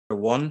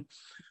1,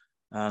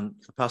 and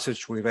the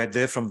passage we read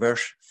there from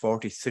verse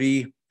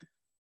 43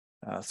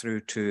 through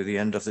to the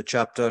end of the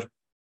chapter,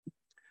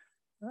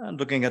 and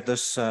looking at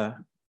this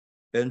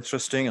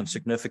interesting and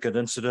significant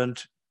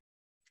incident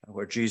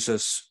where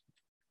Jesus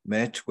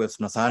met with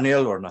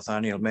Nathanael, or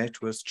Nathanael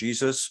met with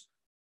Jesus,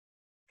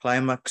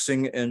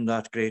 climaxing in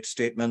that great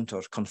statement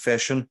or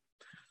confession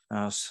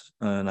as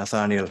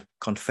Nathanael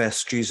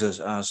confessed Jesus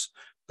as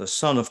the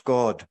Son of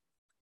God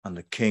and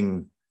the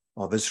King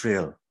of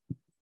Israel.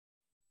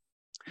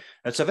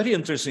 It's a very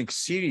interesting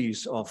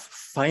series of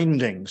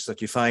findings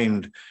that you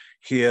find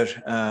here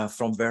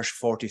from verse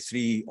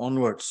 43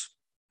 onwards.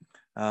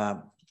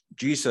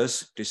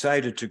 Jesus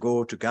decided to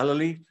go to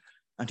Galilee,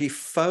 and he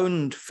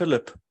found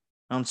Philip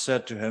and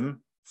said to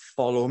him,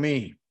 "Follow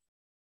me."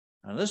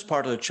 And this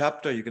part of the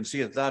chapter, you can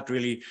see that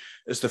really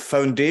is the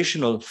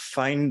foundational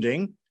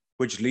finding,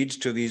 which leads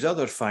to these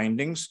other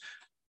findings.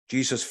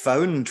 Jesus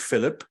found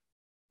Philip,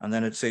 and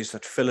then it says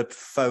that Philip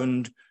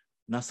found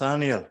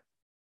Nathanael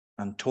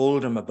and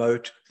told him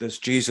about this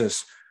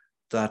Jesus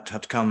that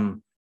had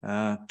come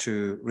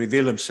to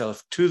reveal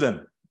himself to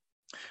them.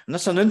 And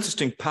that's an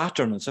interesting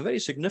pattern. It's a very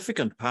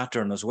significant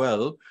pattern as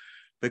well,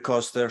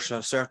 because there's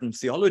a certain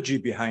theology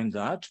behind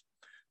that.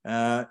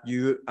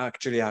 You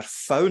actually are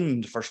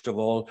found, first of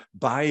all,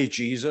 by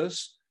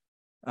Jesus,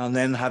 and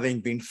then having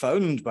been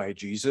found by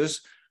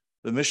Jesus,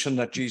 the mission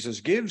that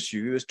Jesus gives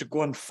you is to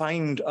go and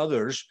find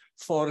others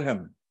for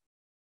him.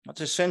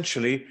 That's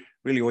essentially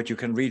really what you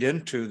can read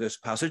into this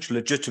passage,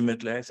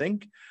 legitimately, I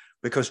think,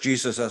 because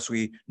Jesus, as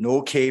we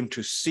know, came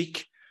to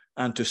seek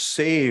and to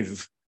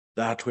save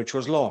that which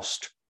was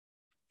lost.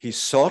 He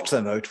sought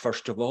them out,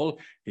 first of all.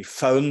 He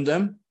found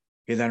them.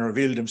 He then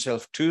revealed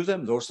himself to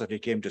them, those that he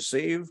came to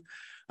save.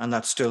 And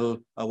that's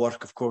still a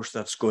work, of course,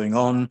 that's going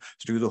on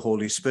through the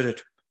Holy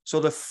Spirit. So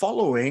the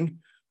following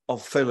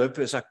of Philip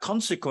is a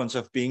consequence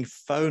of being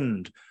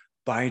found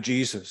by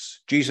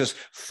Jesus. Jesus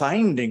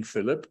finding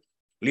Philip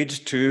leads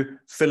to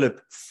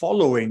Philip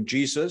following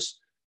Jesus,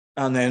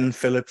 and then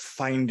Philip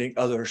finding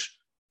others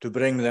to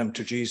bring them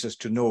to Jesus,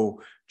 to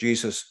know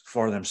Jesus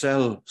for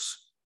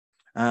themselves.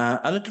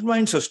 And it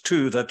reminds us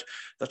too that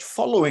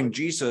following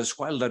Jesus,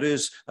 while there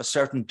is a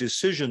certain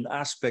decision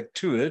aspect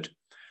to it,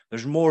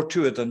 there's more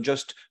to it than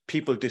just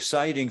people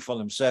deciding for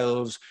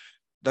themselves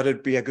that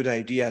it'd be a good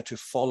idea to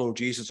follow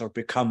Jesus or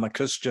become a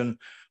Christian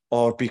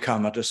or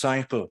become a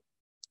disciple.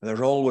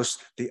 There's always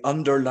the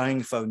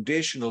underlying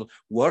foundational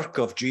work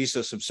of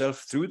Jesus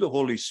himself through the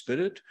Holy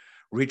Spirit,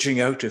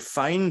 reaching out to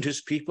find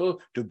his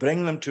people, to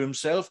bring them to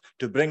himself,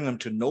 to bring them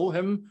to know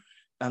him,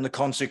 and the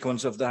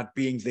consequence of that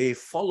being they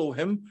follow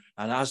him,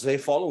 and as they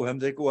follow him,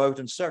 they go out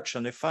and search,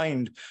 and they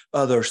find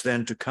others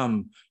then to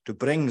come to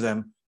bring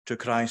them to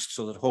Christ,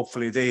 so that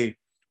hopefully they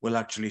will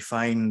actually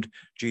find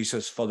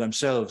Jesus for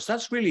themselves.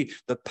 That's really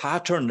the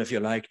pattern, if you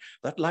like,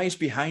 that lies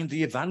behind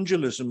the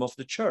evangelism of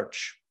the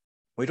church.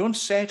 We don't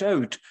set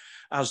out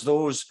as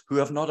those who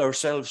have not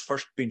ourselves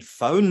first been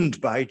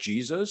found by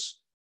Jesus.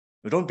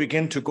 We don't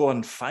begin to go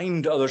and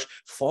find others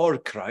for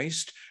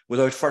Christ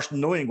without first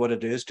knowing what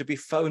it is to be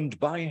found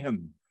by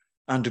him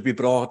and to be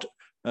brought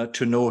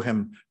to know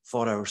him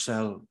for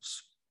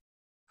ourselves.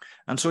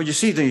 And so you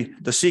see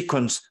the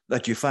sequence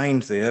that you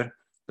find there,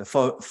 the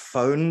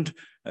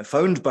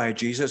found by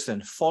Jesus,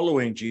 then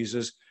following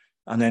Jesus,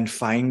 and then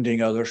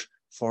finding others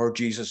for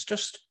Jesus.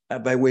 Just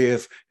by way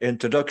of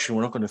introduction,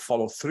 we're not going to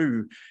follow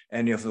through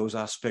any of those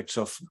aspects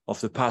of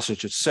the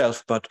passage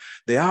itself, but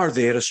they are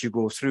there as you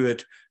go through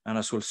it. And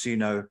as we'll see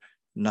now,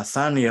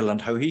 Nathanael and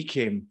how he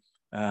came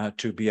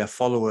to be a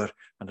follower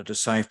and a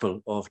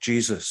disciple of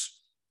Jesus.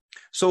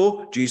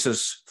 So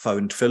Jesus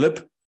found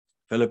Philip.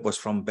 Philip was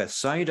from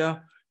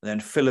Bethsaida. Then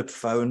Philip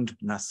found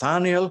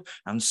Nathanael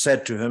and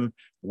said to him,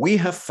 "We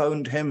have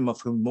found him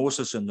of whom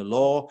Moses in the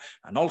law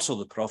and also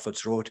the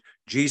prophets wrote,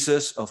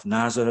 Jesus of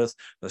Nazareth,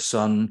 the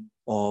son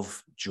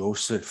of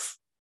Joseph."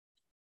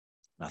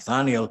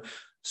 Nathanael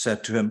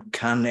said to him,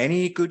 "Can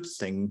any good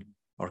thing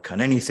or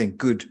can anything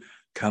good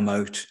come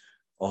out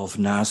of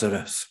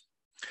Nazareth?"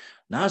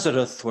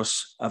 Nazareth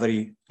was a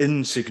very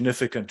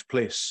insignificant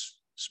place,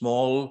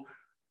 small,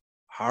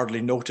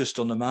 hardly noticed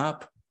on the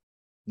map.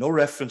 No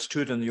reference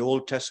to it in the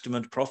Old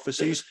Testament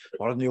prophecies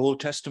or in the Old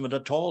Testament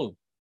at all.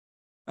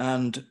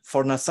 And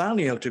for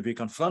Nathanael to be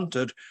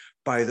confronted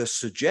by the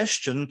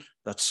suggestion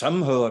that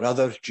somehow or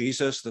other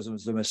Jesus,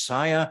 the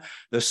Messiah,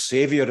 the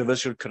Savior of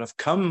Israel, could have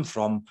come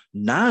from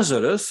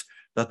Nazareth,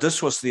 that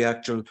this was the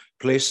actual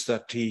place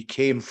that he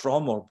came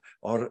from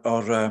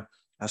or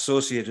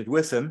associated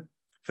with him,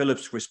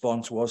 Philip's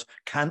response was,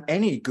 "Can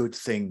any good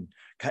thing,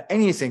 can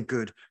anything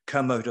good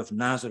come out of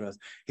Nazareth?"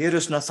 Here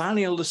is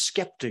Nathanael the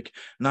skeptic,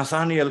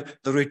 Nathanael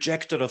the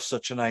rejecter of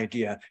such an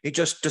idea. He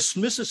just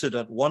dismisses it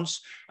at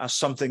once as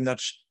something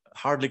that's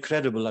hardly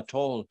credible at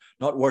all,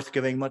 not worth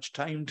giving much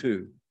time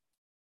to.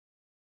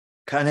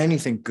 Can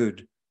anything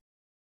good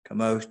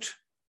come out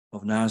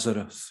of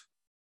Nazareth?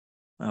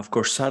 Now, of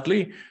course,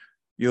 sadly,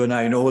 you and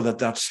I know that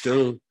that's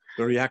still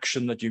the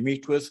reaction that you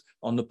meet with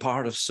on the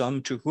part of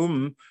some to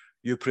whom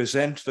you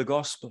present the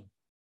gospel.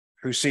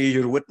 who see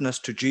your witness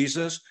to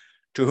Jesus,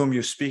 to whom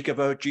you speak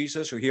about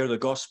Jesus, who hear the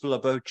gospel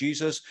about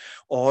Jesus,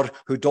 or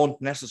who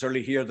don't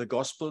necessarily hear the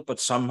gospel,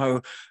 but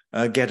somehow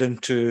get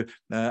into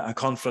a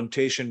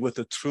confrontation with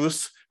the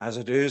truth as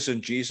it is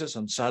in Jesus.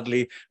 And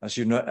sadly, as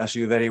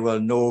you very well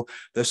know,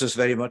 this is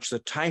very much the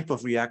type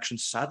of reaction,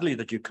 sadly,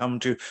 that you come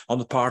to on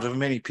the part of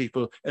many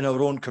people in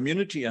our own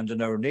community and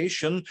in our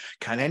nation.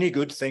 Can any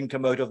good thing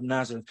come out of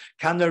Nazareth?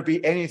 Can there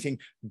be anything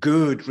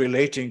good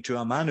relating to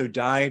a man who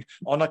died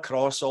on a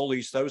cross all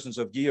these thousands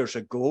of years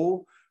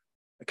ago?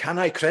 Can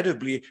I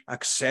credibly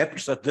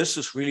accept that this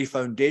is really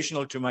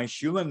foundational to my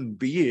human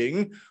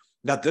being,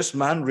 that this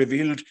man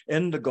revealed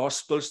in the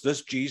Gospels,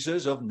 this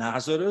Jesus of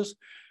Nazareth,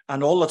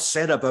 and all that's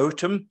said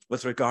about him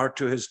with regard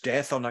to his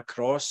death on a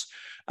cross,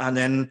 and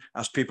then,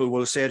 as people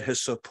will say, his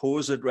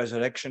supposed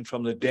resurrection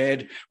from the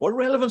dead? What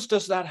relevance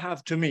does that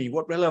have to me?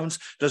 What relevance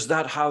does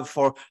that have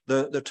for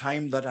the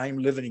time that I'm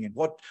living in?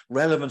 What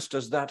relevance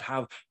does that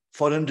have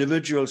for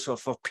individuals or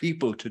for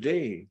people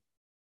today?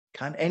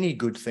 Can any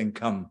good thing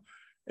come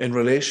in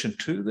relation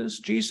to this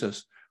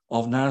Jesus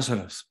of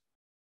Nazareth?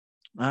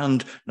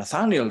 And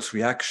Nathanael's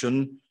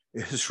reaction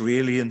is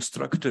really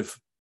instructive.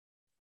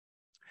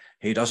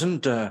 He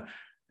doesn't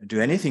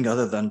do anything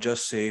other than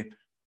just say,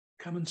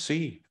 come and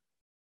see.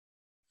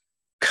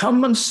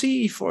 Come and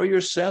see for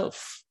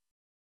yourself.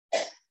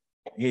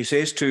 He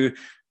says to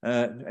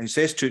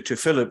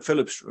Philip,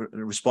 Philip's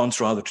response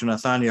rather to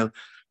Nathanael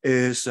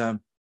is,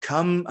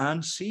 come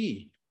and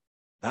see.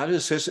 That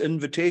is his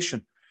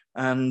invitation.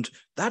 And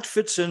that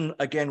fits in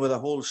again with a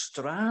whole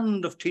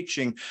strand of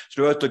teaching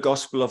throughout the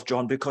Gospel of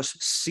John, because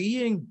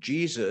seeing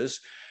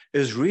Jesus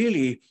is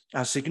really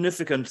a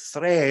significant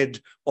thread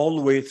all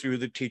the way through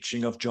the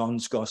teaching of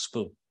John's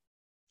Gospel.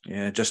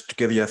 Just to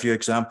give you a few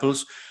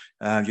examples,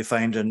 you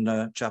find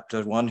in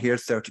chapter 1 here,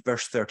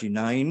 verse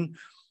 39,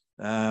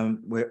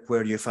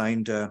 where you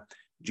find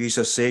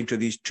Jesus saying to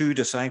these two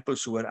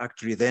disciples who were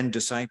actually then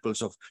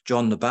disciples of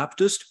John the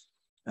Baptist,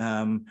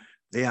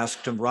 they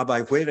asked him,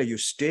 Rabbi, where are you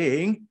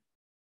staying?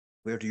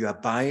 Where do you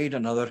abide?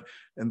 Another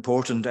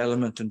important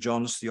element in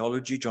John's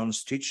theology,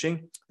 John's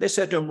teaching. They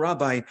said to him,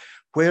 Rabbi,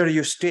 where are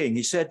you staying?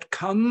 He said,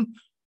 come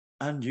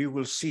and you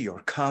will see,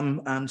 or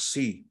come and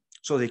see.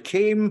 So they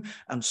came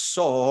and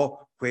saw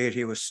where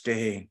he was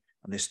staying,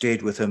 and they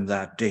stayed with him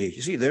that day.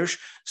 You see, there's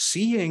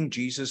seeing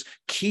Jesus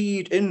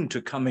keyed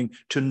into coming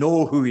to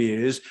know who he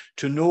is,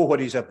 to know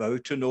what he's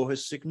about, to know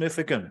his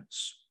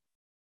significance.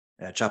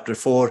 Chapter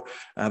 4,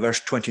 verse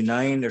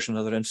 29, there's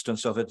another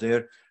instance of it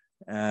there.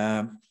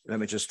 Let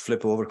me just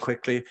flip over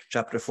quickly.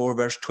 Chapter 4,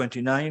 verse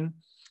 29.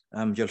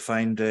 You'll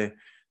find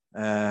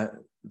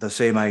the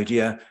same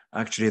idea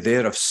actually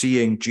there of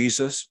seeing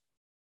Jesus,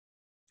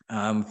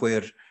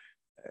 where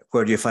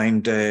you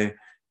find the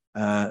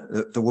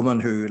woman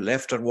who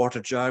left her water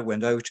jar,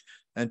 went out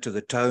into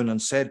the town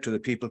and said to the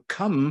people,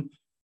 come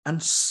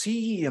and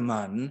see a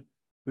man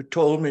who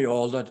told me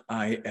all that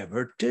I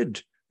ever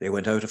did. They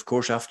went out, of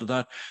course, after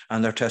that,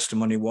 and their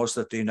testimony was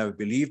that they now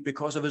believed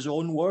because of his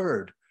own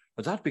word.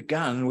 But that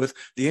began with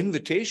the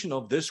invitation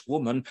of this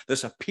woman,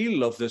 this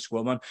appeal of this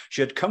woman. She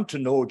had come to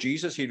know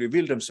Jesus. He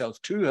revealed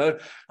himself to her,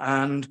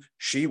 and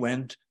she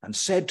went and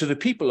said to the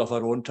people of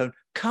her own town,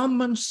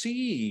 come and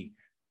see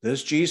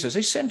this Jesus.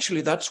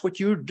 Essentially, that's what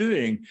you're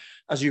doing.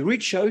 As you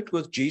reach out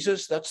with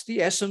Jesus, that's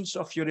the essence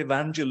of your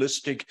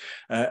evangelistic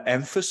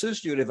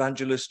emphasis, your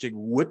evangelistic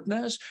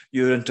witness,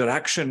 your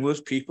interaction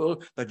with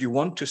people that you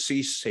want to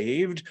see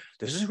saved.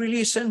 This is really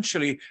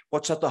essentially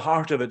what's at the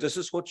heart of it. This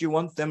is what you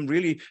want them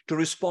really to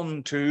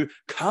respond to.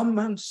 Come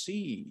and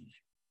see.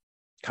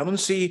 Come and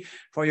see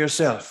for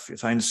yourself. You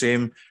find the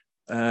same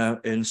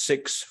in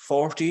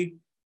 6:40,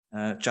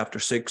 chapter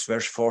 6,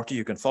 verse 40.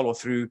 You can follow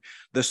through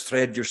this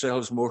thread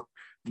yourselves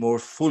more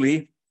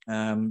fully,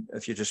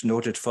 if you just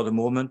note it for the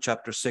moment,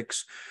 chapter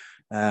 6,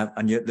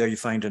 and yet there you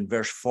find in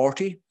verse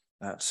 40,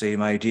 that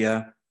same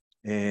idea.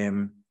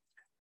 This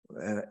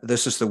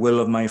is the will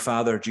of my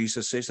Father,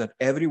 Jesus says, that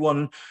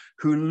everyone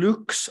who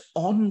looks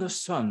on the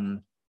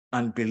Son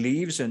and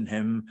believes in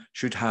him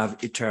should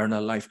have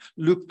eternal life.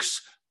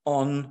 Looks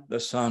on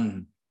the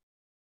Son,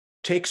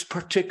 takes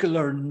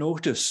particular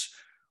notice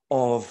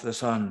of the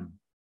Son.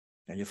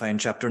 And you find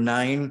chapter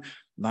 9,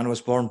 man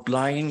was born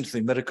blind,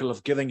 the miracle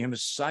of giving him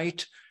his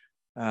sight.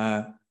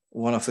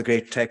 One of the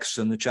great texts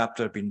in the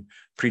chapter, been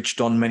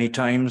preached on many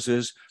times,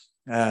 is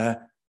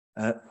where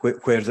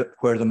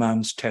the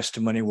man's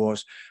testimony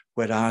was,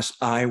 whereas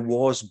I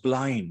was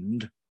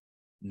blind,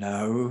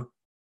 now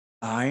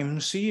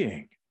I'm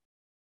seeing.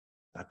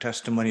 A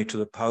testimony to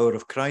the power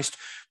of Christ,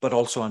 but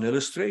also an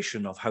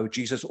illustration of how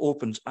Jesus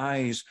opens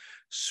eyes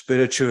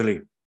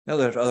spiritually. Now,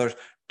 there are other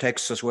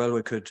texts as well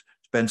we could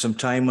spend some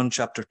time on.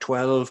 Chapter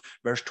 12,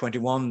 verse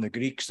 21, the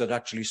Greeks that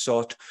actually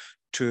sought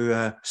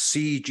to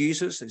see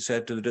Jesus, they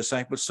said to the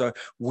disciples, so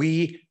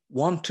we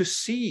want to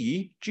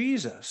see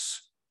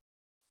Jesus.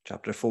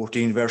 Chapter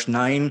 14, verse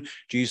 9,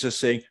 Jesus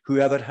saying,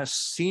 whoever has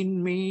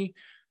seen me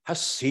has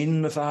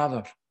seen the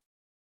Father.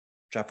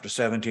 Chapter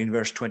 17,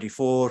 verse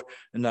 24,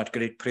 in that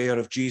great prayer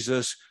of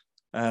Jesus,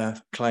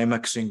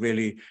 climaxing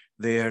really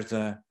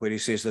there, where he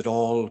says that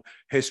all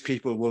his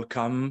people will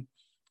come,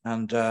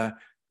 and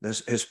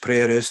his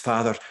prayer is,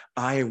 Father,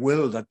 I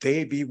will that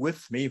they be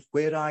with me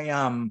where I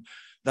am,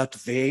 that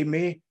they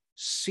may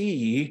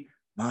see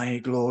my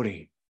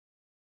glory.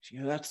 See,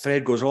 that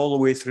thread goes all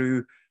the way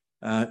through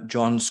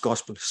John's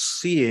gospel,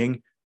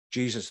 seeing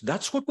Jesus.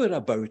 That's what we're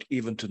about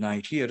even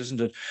tonight here, isn't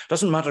it?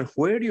 Doesn't matter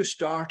where you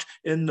start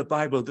in the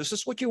Bible. This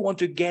is what you want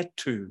to get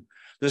to.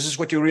 This is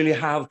what you really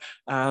have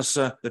as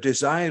the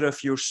desire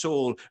of your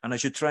soul. And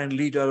as you try and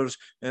lead others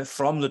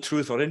from the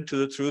truth or into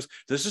the truth,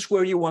 this is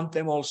where you want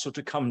them also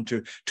to come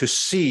to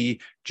see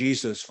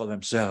Jesus for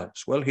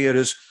themselves. Well, here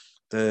is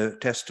the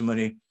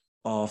testimony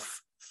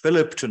of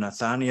Philip to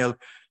Nathanael.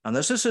 And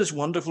this is his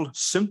wonderful,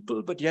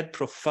 simple, but yet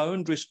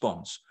profound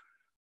response.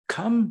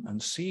 Come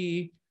and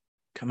see.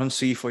 Come and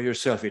see for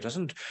yourself. He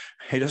doesn't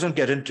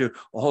get into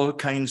all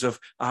kinds of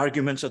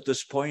arguments at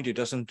this point. He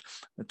doesn't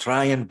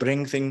try and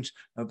bring things,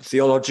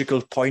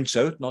 theological points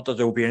out. Not that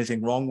there will be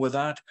anything wrong with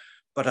that.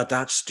 But at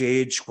that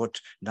stage,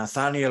 what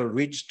Nathanael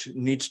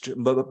needs to,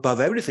 above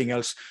everything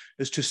else,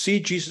 is to see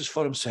Jesus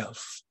for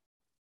himself.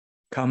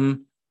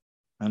 Come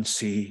and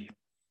see.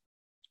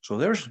 So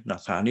there's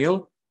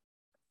Nathanael.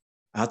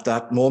 At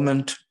that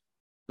moment,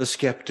 the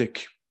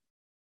skeptic,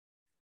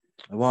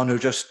 the one who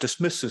just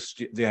dismisses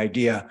the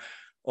idea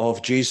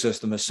of Jesus,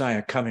 the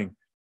Messiah, coming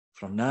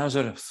from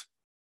Nazareth.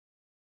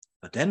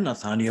 But then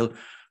Nathanael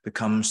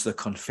becomes the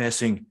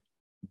confessing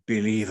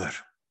believer.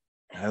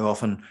 How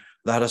often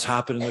that has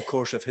happened in the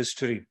course of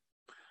history,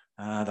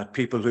 that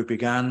people who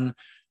began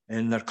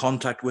in their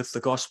contact with the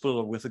gospel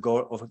or with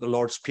the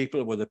Lord's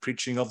people, with the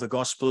preaching of the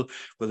gospel,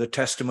 with the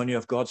testimony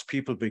of God's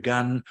people,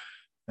 began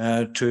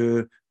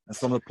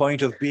from a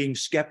point of being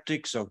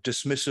skeptics or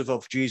dismissive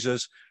of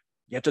Jesus.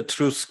 Yet the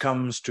truth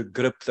comes to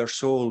grip their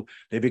soul.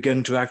 They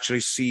begin to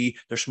actually see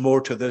there's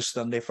more to this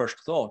than they first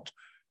thought.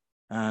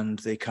 And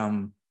they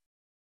come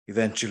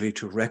eventually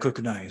to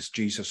recognize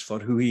Jesus for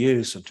who he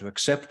is and to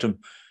accept him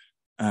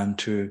and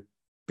to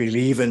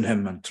believe in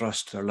him and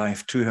trust their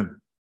life to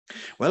him.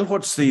 Well,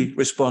 what's the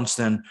response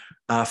then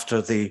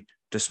after the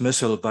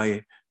dismissal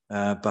by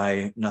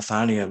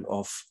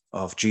Nathanael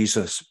of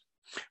Jesus?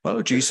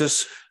 Well,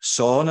 Jesus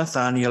saw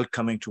Nathanael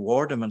coming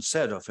toward him and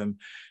said of him,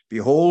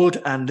 Behold,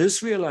 an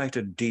Israelite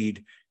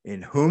indeed,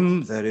 in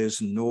whom there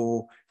is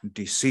no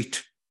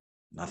deceit.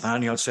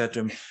 Nathanael said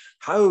to him,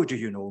 How do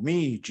you know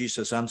me?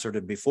 Jesus answered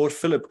him, Before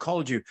Philip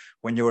called you,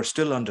 when you were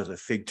still under the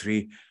fig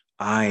tree,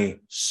 I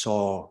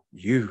saw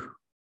you.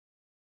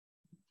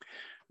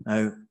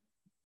 Now,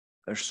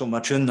 there's so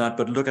much in that,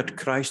 but look at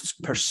Christ's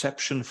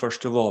perception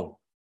first of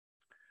all.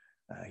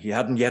 He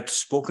hadn't yet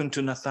spoken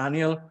to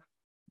Nathanael,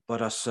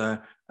 but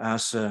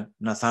as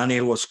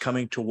Nathanael was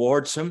coming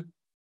towards him,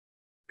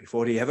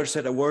 before he ever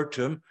said a word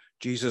to him,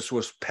 Jesus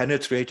was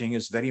penetrating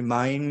his very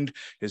mind,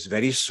 his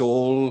very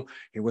soul.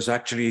 He was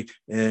actually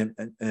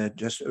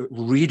just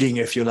reading,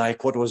 if you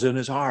like, what was in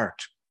his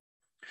heart.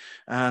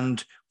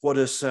 And what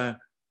is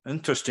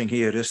interesting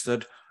here is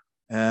that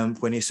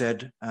when he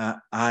said,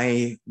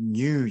 I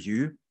knew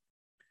you,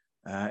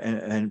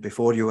 and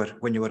before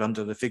when you were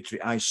under the fig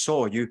tree, I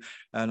saw you,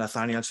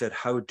 Nathanael said,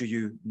 How do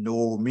you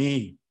know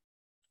me?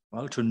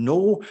 Well, to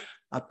know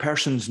a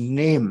person's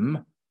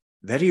name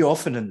very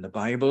often in the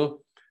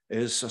Bible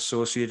is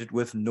associated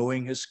with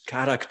knowing his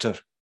character.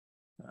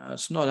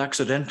 It's not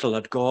accidental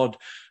that God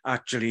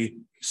actually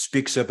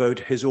speaks about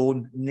his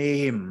own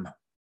name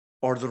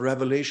or the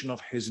revelation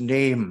of his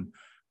name,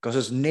 because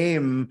his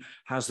name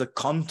has the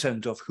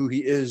content of who he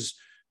is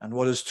and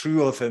what is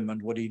true of him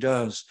and what he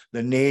does.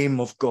 The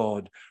name of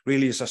God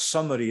really is a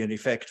summary, in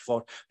effect,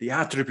 for the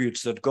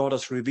attributes that God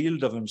has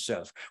revealed of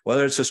himself,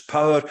 whether it's his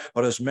power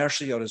or his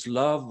mercy or his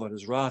love or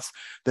his wrath.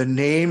 The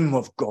name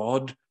of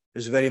God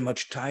is very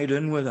much tied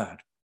in with that.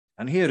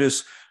 And here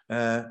is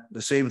the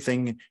same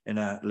thing in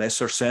a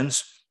lesser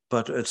sense,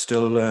 but it's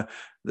still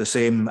the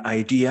same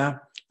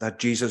idea that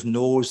Jesus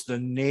knows the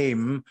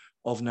name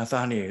of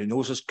Nathanael. He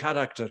knows his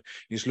character.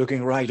 He's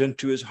looking right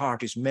into his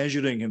heart. He's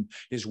measuring him.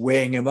 He's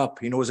weighing him up.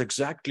 He knows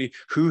exactly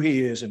who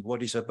he is and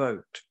what he's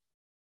about.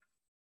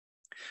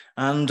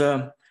 And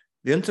the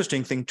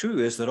interesting thing, too,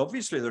 is that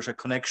obviously there's a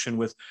connection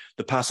with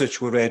the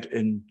passage we read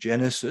in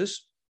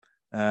Genesis,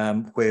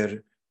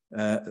 where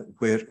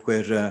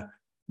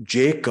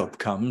Jacob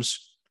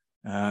comes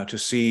to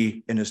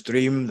see in his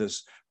dream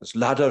this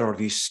ladder or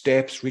these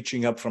steps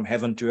reaching up from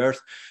heaven to earth,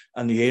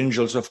 and the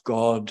angels of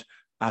God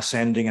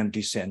ascending and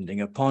descending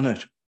upon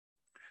it.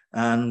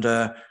 And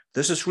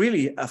this is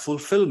really a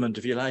fulfillment,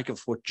 if you like,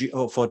 of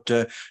what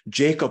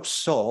Jacob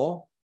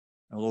saw,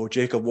 although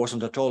Jacob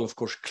wasn't at all, of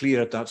course,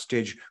 clear at that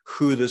stage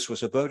who this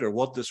was about or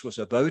what this was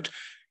about.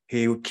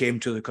 He came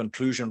to the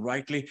conclusion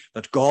rightly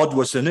that God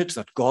was in it,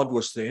 that God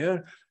was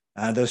there,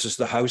 and this is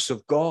the house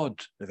of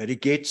God, the very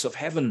gates of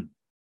heaven.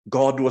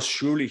 God was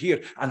surely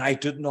here, and I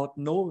did not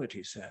know it,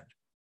 he said.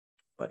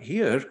 But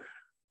here,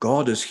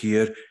 God is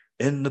here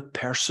in the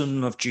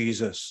person of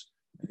Jesus.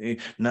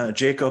 Now,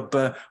 Jacob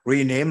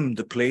renamed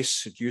the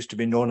place. It used to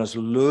be known as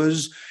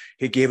Luz.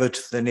 He gave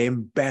it the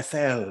name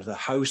Bethel, the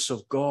house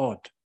of God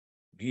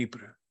in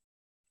Hebrew.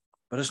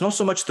 But it's not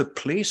so much the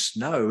place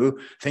now.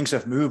 Things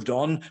have moved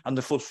on, and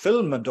the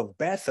fulfillment of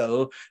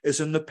Bethel is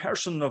in the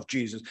person of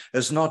Jesus.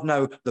 It's not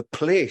now the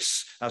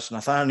place, as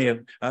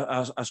Nathaniel,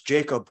 as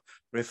Jacob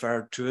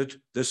referred to it.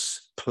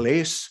 This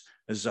place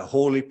is a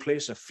holy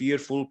place, a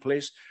fearful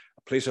place,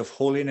 a place of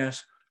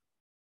holiness.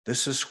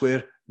 This is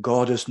where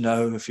God is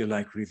now, if you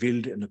like,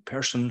 revealed in the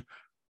person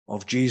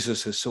of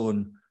Jesus, his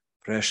own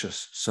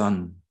precious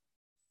son.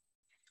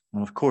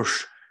 And of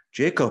course,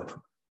 Jacob,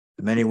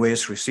 in many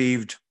ways,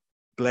 received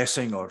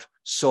blessing or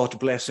sought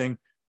blessing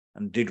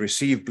and did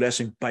receive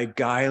blessing by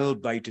guile,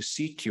 by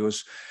deceit. He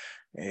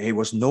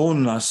was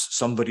known as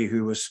somebody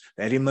who was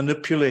very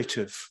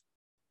manipulative.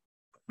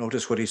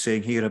 Notice what he's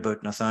saying here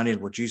about Nathanael,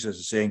 what Jesus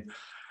is saying.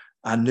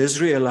 An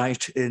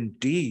Israelite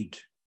indeed,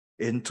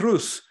 in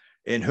truth,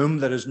 in whom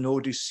there is no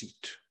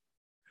deceit.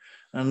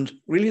 And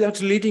really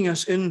that's leading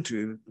us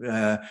into,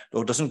 though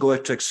it doesn't go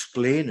out to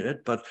explain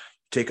it, but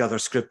take other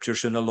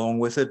scriptures in along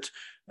with it,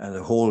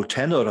 the whole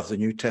tenor of the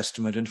New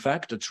Testament. In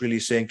fact, it's really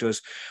saying to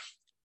us,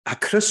 a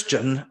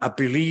Christian, a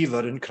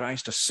believer in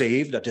Christ, a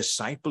saved, a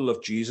disciple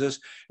of Jesus,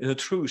 in a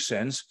true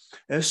sense,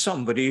 is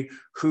somebody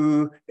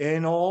who,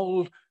 in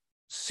all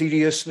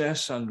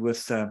seriousness and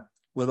with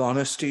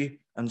honesty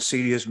and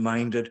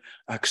serious-minded,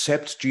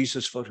 accepts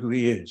Jesus for who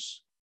he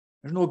is.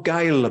 There's no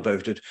guile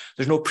about it.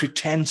 There's no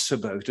pretense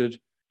about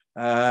it.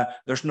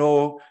 There's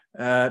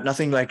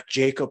nothing like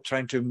Jacob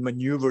trying to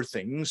maneuver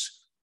things.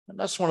 And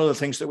that's one of the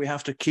things that we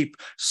have to keep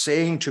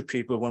saying to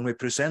people when we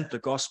present the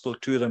gospel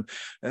to them.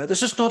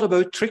 This is not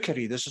about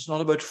trickery. This is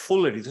not about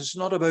foolery. This is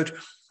not about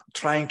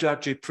trying to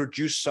actually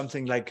produce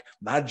something like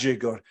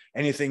magic or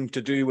anything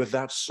to do with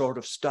that sort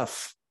of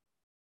stuff.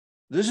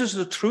 This is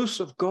the truth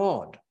of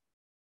God.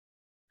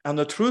 And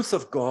the truth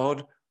of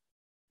God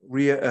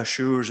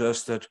reassures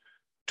us that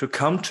to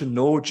come to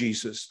know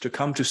Jesus, to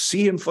come to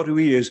see him for who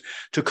he is,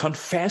 to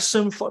confess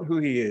him for who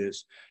he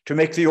is, to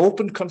make the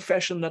open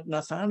confession that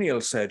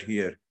Nathanael said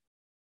here,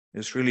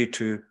 is really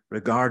to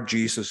regard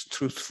Jesus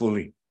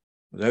truthfully,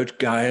 without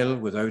guile,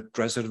 without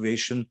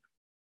reservation.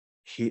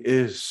 He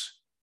is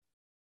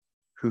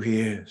who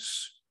he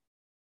is.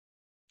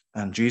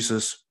 And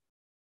Jesus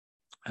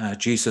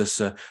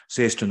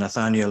says to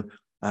Nathanael,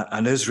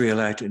 an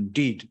Israelite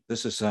indeed.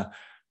 This is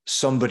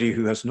somebody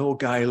who has no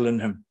guile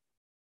in him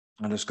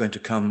and is going to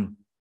come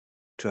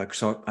to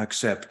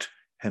accept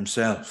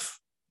himself.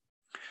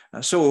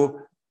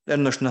 So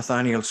then there's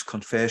Nathanael's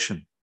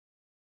confession,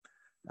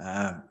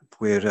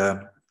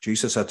 where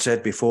Jesus had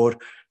said before,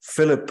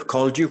 Philip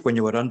called you when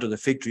you were under the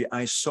fig tree.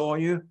 I saw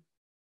you.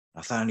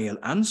 Nathanael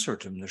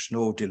answered him. There's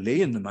no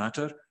delay in the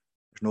matter.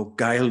 There's no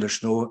guile.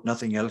 There's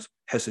nothing else,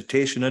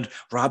 hesitation. And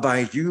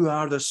Rabbi, you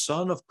are the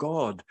Son of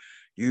God.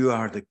 You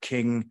are the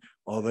King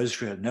of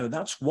Israel. Now,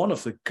 that's one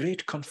of the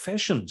great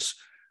confessions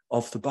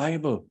of the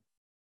Bible.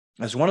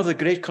 That's one of the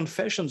great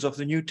confessions of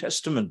the New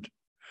Testament.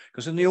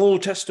 Because in the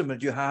Old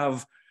Testament, you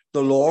have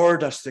the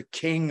Lord as the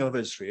King of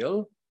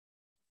Israel.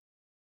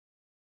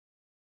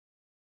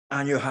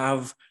 And you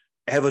have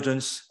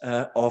evidence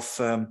of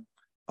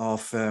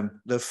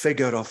the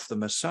figure of the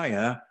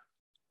Messiah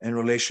in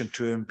relation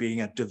to him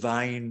being a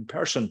divine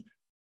person.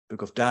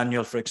 Book of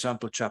Daniel, for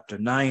example, chapter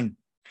 9.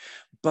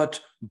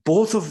 But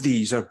both of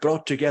these are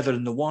brought together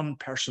in the one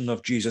person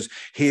of Jesus.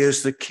 He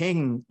is the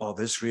King of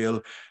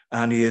Israel,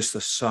 and he is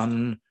the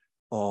Son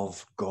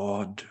of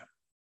God.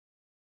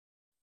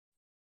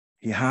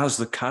 He has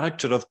the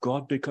character of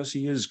God because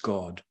he is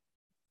God.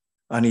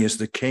 And he is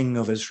the King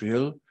of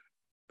Israel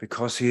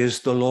because he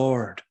is the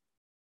Lord.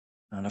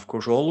 And of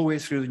course, all the way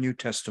through the New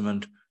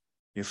Testament,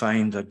 you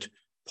find that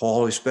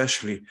Paul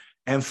especially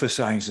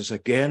emphasizes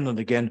again and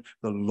again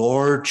the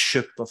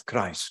lordship of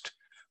Christ,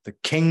 the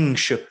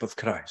kingship of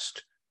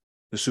Christ,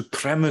 the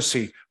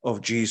supremacy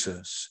of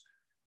Jesus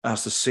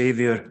as the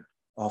Savior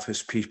of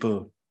his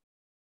people.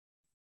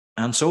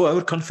 And so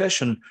our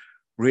confession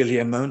really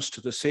amounts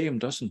to the same,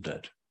 doesn't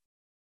it?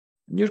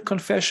 In your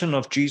confession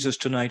of Jesus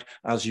tonight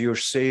as your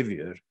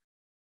Savior,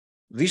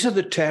 these are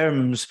the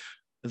terms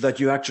that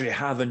you actually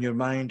have in your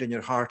mind and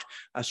your heart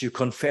as you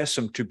confess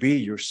him to be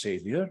your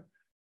Savior.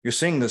 You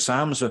sing the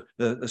Psalms,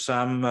 the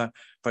Psalm,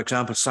 for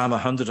example, Psalm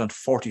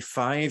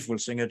 145, we'll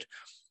sing it.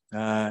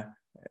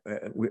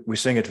 We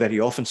sing it very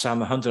often, Psalm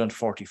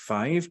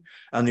 145,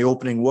 and the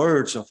opening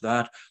words of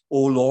that,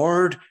 O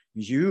Lord,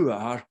 you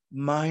are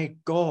my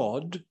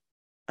God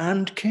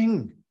and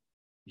King.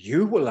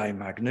 You will I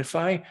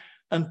magnify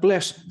and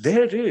bless.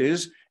 There it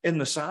is in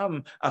the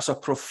psalm as a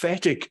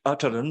prophetic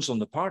utterance on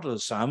the part of the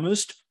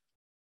psalmist,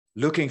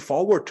 looking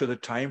forward to the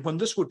time when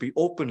this would be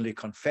openly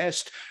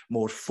confessed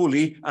more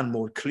fully and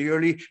more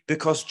clearly,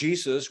 because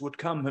Jesus would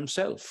come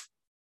himself,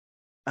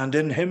 and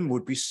in him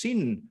would be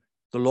seen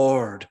the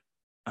Lord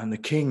and the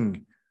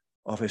King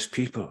of his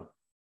people.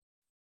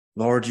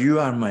 Lord, you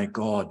are my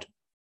God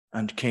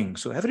and King.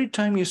 So every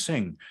time you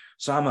sing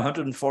Psalm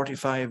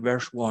 145,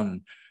 verse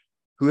 1,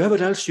 whoever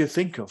else you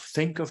think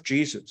of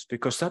Jesus,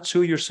 because that's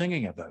who you're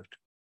singing about.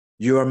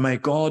 You are my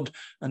God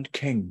and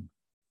King.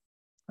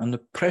 And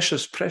the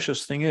precious,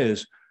 precious thing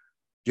is,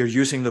 you're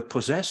using the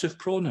possessive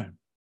pronoun.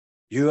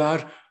 You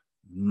are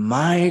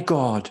my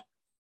God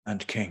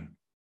and King.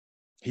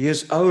 He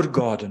is our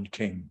God and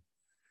King.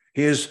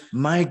 He is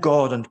my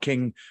God and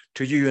King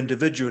to you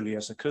individually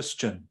as a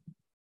Christian.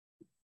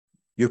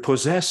 You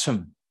possess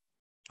him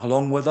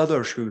along with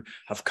others who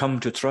have come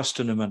to trust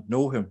in him and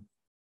know him.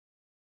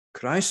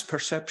 Christ's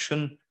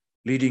perception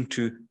leading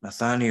to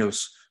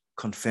Nathanael's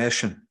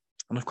confession.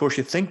 And of course,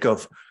 you think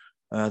of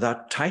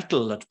that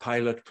title that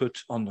Pilate put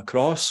on the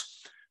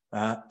cross,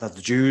 that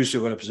the Jews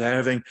who were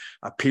observing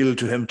appealed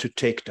to him to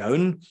take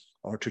down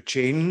or to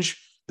change.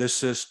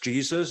 This is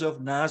Jesus of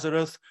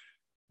Nazareth,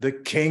 the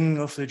King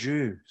of the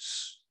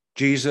Jews.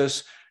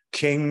 Jesus,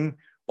 King,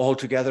 all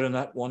together in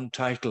that one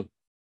title.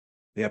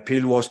 The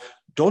appeal was,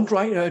 don't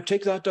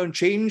take that down,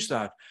 change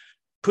that.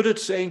 Put it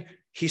saying,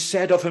 he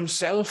said of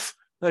himself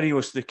that he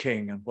was the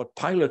king. And what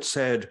Pilate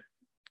said,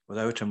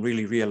 without him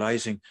really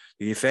realizing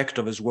the effect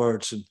of his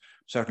words, and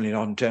certainly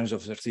not in terms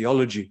of their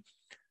theology,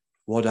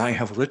 what I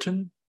have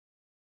written,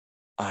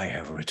 I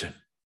have written.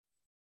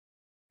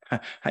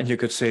 And you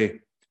could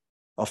say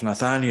of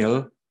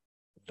Nathanael,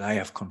 that I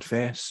have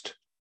confessed,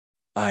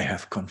 I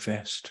have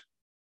confessed.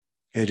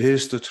 It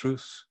is the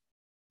truth.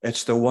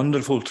 It's the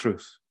wonderful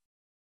truth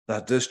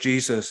that this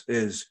Jesus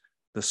is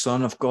the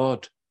Son of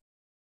God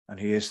and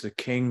he is the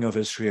King of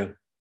Israel.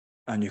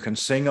 And you can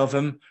sing of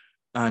him,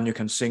 and you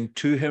can sing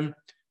to him,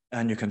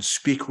 and you can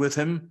speak with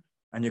him,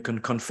 and you can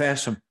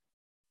confess him,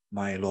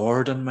 my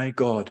Lord and my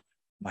God,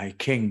 my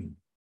King,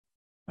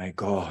 my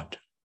God.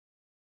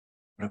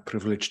 What a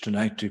privilege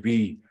tonight to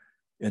be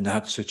in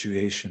that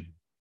situation.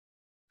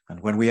 And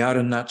when we are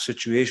in that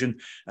situation,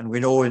 and we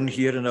know in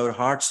here in our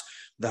hearts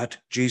that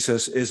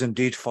Jesus is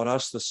indeed for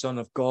us the Son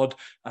of God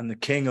and the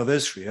King of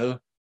Israel,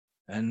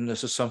 then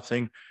this is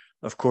something,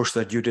 of course,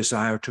 that you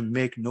desire to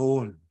make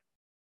known.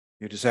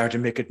 You desire to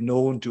make it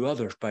known to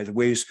others by the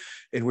ways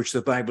in which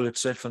the Bible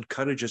itself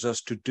encourages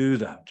us to do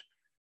that,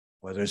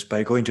 whether it's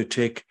by going to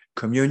take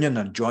communion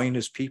and join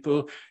his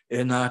people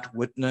in that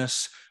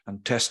witness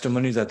and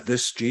testimony that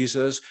this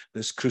Jesus,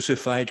 this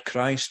crucified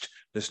Christ,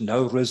 this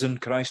now risen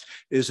Christ,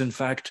 is in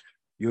fact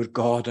your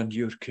God and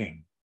your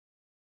King.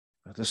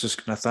 This is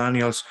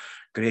Nathanael's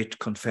great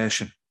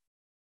confession.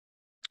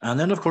 And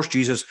then, of course,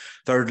 Jesus,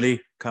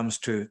 thirdly, comes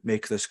to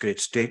make this great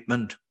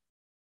statement.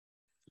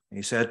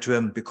 He said to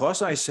him,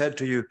 because I said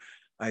to you,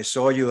 I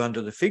saw you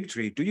under the fig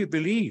tree, do you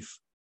believe?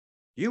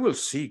 You will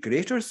see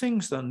greater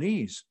things than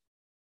these.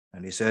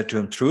 And he said to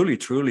him, truly,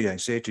 truly, I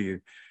say to you,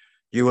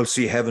 you will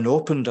see heaven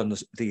opened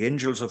and the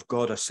angels of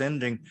God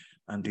ascending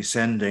and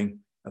descending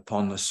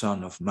upon the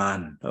Son of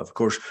Man. Of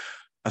course,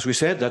 as we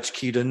said, that's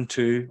keyed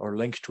into or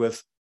linked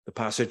with the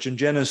passage in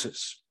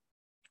Genesis,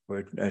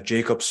 where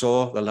Jacob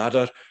saw the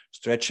ladder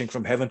stretching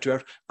from heaven to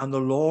earth, and the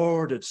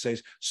Lord, it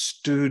says,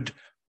 stood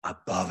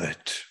above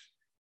it.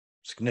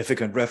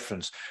 Significant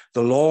reference.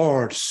 The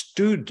Lord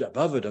stood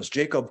above it as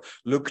Jacob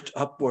looked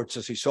upwards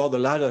as he saw the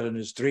ladder in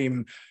his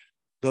dream.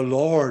 The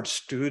Lord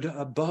stood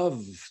above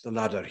the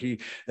ladder.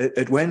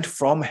 It went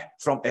from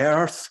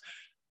earth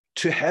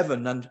to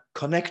heaven and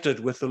connected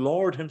with the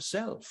Lord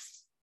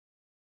himself.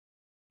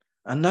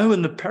 And now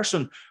in the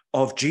person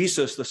of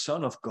Jesus, the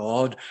Son of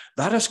God,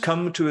 that has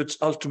come to its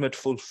ultimate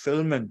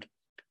fulfillment.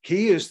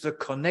 He is the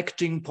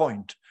connecting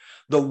point,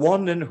 the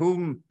one in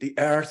whom the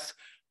earth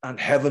and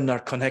heaven are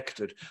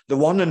connected, the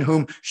one in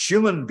whom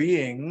human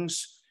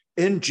beings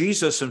in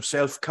Jesus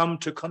himself come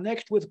to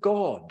connect with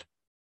God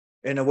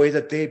in a way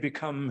that they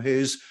become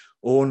his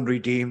own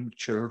redeemed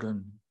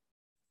children.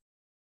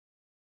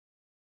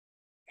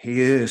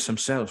 He is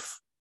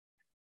himself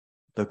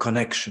the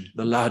connection,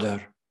 the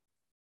ladder,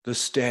 the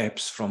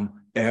steps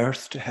from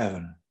earth to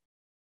heaven.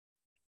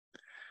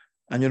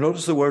 And you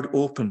notice the word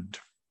opened.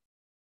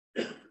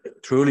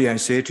 Truly, I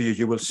say to you,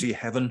 you will see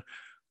heaven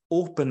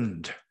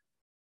opened.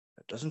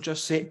 It doesn't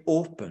just say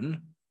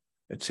open,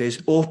 it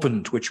says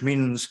opened, which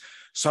means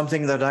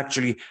something that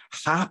actually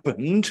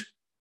happened,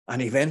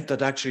 an event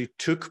that actually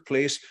took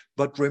place,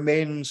 but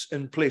remains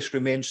in place,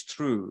 remains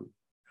true.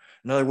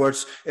 In other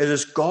words, it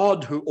is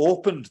God who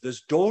opened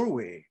this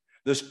doorway,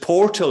 this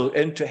portal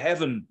into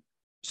heaven.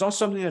 It's not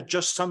something that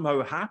just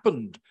somehow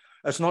happened.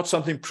 It's not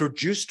something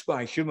produced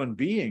by human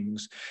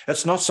beings.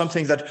 It's not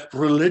something that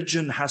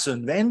religion has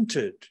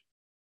invented.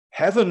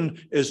 Heaven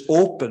is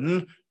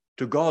open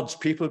to God's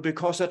people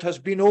because it has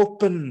been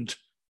opened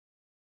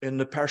in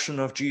the person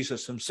of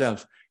Jesus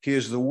himself. He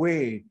is the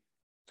way,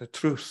 the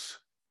truth,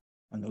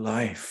 and the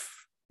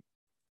life.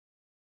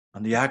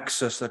 And the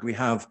access that we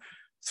have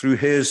through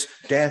his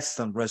death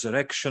and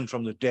resurrection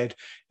from the dead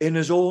in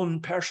his own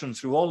person,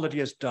 through all that he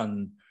has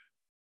done,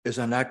 is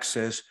an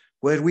access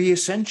where we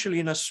essentially,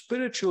 in a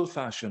spiritual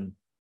fashion,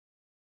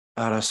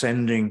 are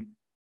ascending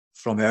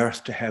from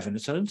earth to heaven.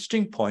 It's an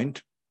interesting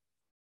point,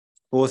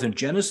 both in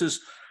Genesis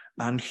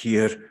and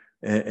here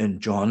in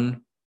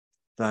John,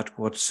 that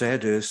what's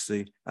said is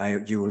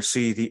you will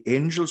see the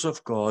angels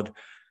of God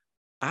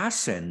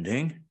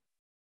ascending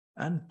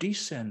and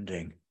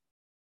descending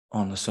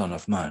on the Son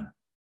of Man.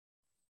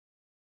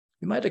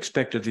 You might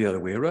expect it the other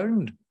way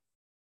around,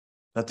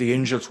 that the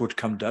angels would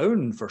come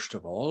down, first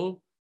of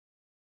all,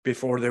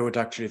 before they would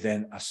actually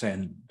then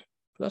ascend.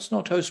 But that's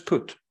not how it's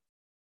put.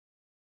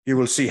 You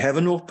will see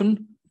heaven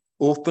opened,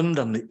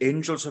 and the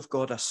angels of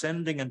God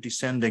ascending and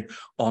descending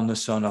on the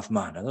Son of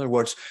Man. In other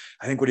words,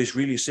 I think what he's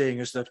really saying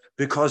is that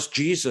because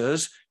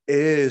Jesus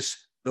is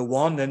the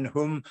one in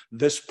whom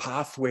this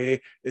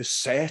pathway is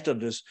set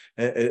and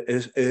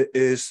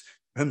is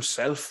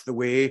himself the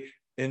way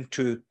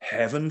into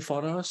heaven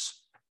for us,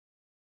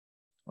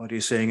 what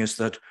he's saying is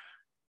that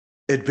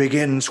it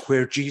begins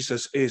where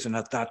Jesus is, and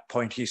at that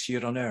point he's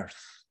here on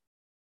earth.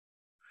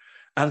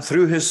 And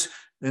through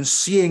in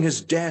seeing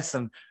his death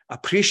and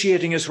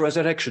appreciating his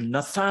resurrection,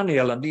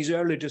 Nathanael and these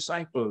early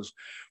disciples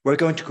were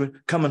going to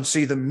come and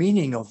see the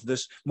meaning of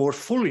this more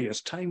fully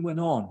as time went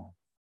on.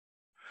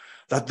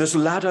 That this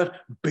ladder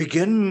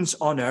begins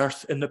on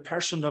earth in the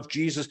person of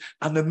Jesus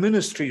and the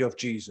ministry of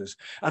Jesus,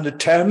 and it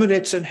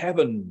terminates in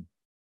heaven,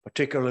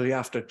 particularly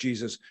after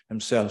Jesus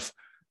himself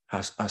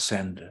has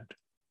ascended.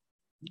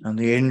 And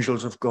the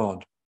angels of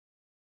God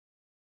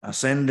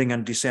ascending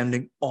and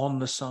descending on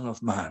the Son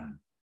of Man,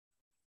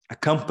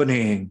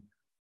 accompanying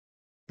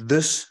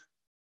this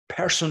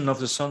person of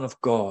the Son of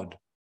God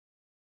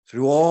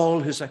through all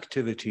his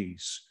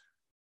activities,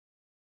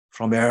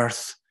 from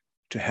earth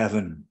to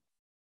heaven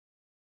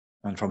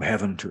and from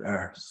heaven to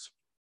earth.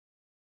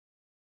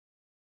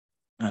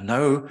 And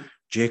now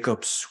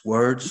Jacob's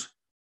words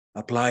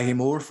apply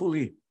more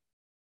fully.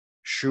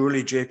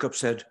 Surely Jacob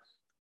said,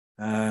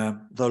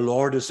 the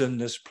Lord is in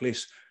this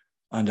place,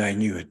 and I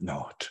knew it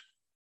not.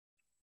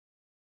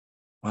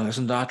 Well,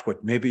 isn't that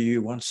what maybe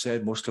you once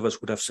said, most of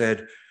us would have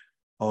said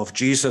of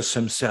Jesus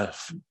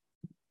himself?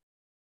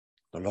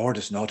 The Lord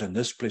is not in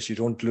this place. You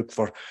don't look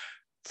for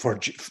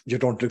you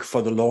don't look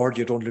for the Lord.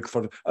 You don't look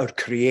for our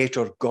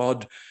Creator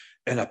God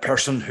in a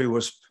person who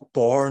was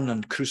born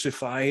and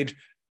crucified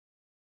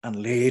and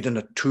laid in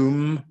a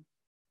tomb.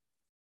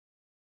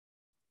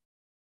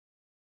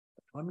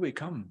 When we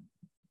come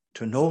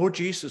to know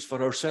Jesus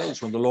for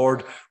ourselves, when the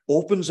Lord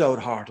opens our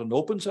heart and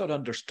opens our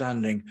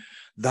understanding,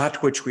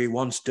 that which we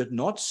once did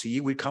not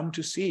see, we come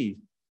to see.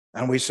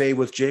 And we say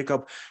with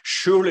Jacob,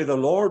 surely the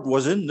Lord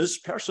was in this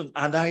person,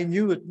 and I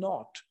knew it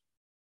not.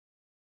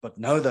 But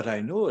now that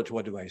I know it,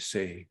 what do I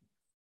say?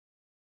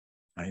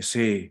 I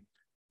say,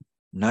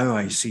 now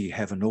I see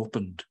heaven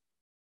opened,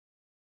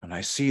 and I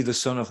see the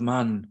Son of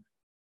Man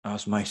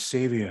as my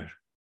Savior.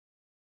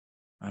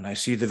 And I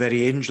see the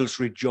very angels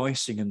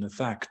rejoicing in the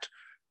fact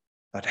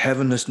that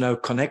heaven is now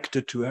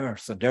connected to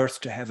earth and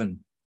earth to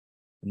heaven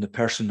in the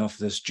person of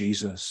this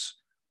Jesus,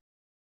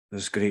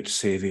 this great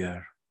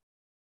Savior.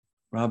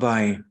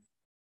 Rabbi,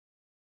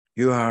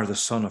 you are the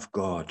Son of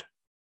God.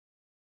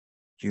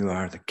 You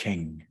are the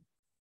King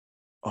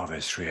of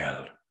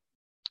Israel.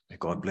 May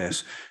God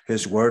bless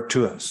his word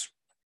to us.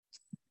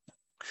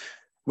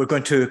 We're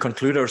going to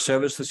conclude our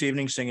service this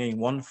evening singing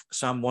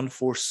Psalm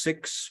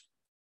 146,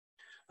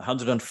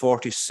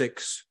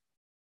 146.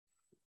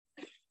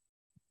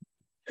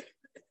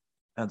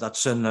 And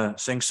that's in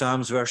Sing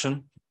Psalms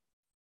version.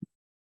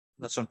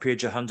 That's on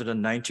page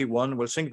 191. We'll sing